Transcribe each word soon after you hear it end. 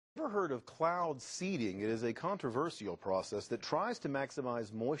Ever heard of cloud seeding? It is a controversial process that tries to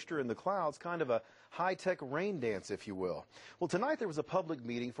maximize moisture in the clouds, kind of a high-tech rain dance, if you will. Well, tonight there was a public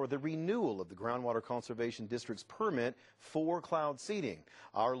meeting for the renewal of the Groundwater Conservation District's permit for cloud seeding.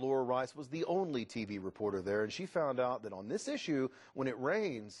 Our Laura Rice was the only TV reporter there, and she found out that on this issue, when it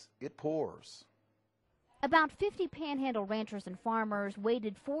rains, it pours. About 50 Panhandle ranchers and farmers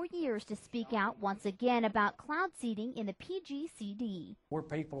waited 4 years to speak out once again about cloud seeding in the PGCD. We're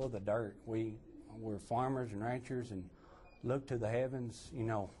people of the dirt. We're farmers and ranchers and look to the heavens,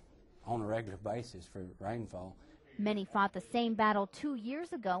 on a regular basis for rainfall. Many fought the same battle 2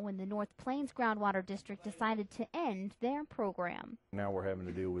 years ago when the North Plains Groundwater District decided to end their program. Now we're having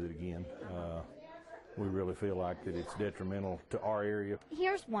to deal with it again. We really feel like that it's detrimental to our area.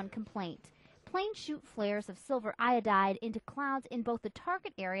 Here's one complaint. Planes shoot flares of silver iodide into clouds in both the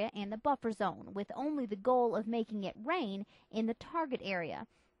target area and the buffer zone, with only the goal of making it rain in the target area.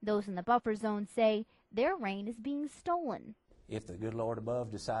 Those in the buffer zone say their rain is being stolen. If the good Lord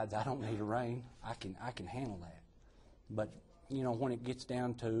above decides I don't need a rain, I can handle that. But, when it gets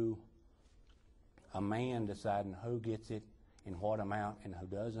down to a man deciding who gets it in what amount and who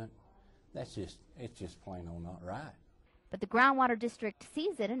doesn't, it's just plain old not right. But the Groundwater District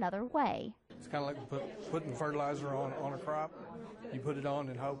sees it another way. It's kind of like putting fertilizer on a crop. You put it on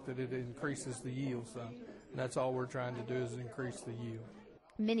and hope that it increases the yield. So that's all we're trying to do is increase the yield.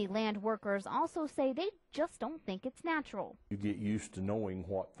 Many land workers also say they just don't think it's natural. You get used to knowing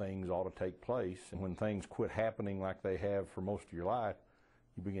what things ought to take place, and when things quit happening like they have for most of your life,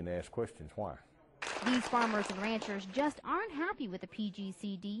 you begin to ask questions, why? These farmers and ranchers just aren't happy with the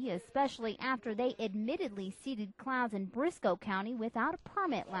PGCD, especially after they admittedly seeded clouds in Briscoe County without a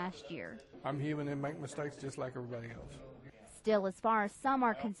permit last year. I'm human and make mistakes just like everybody else. Still, as far as some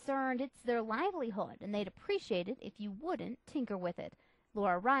are concerned, it's their livelihood, and they'd appreciate it if you wouldn't tinker with it.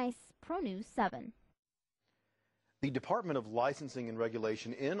 Laura Rice, Pro News 7. The Department of Licensing and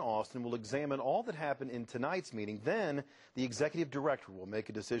Regulation in Austin will examine all that happened in tonight's meeting. Then the executive director will make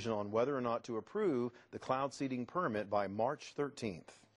a decision on whether or not to approve the cloud seeding permit by March 13th.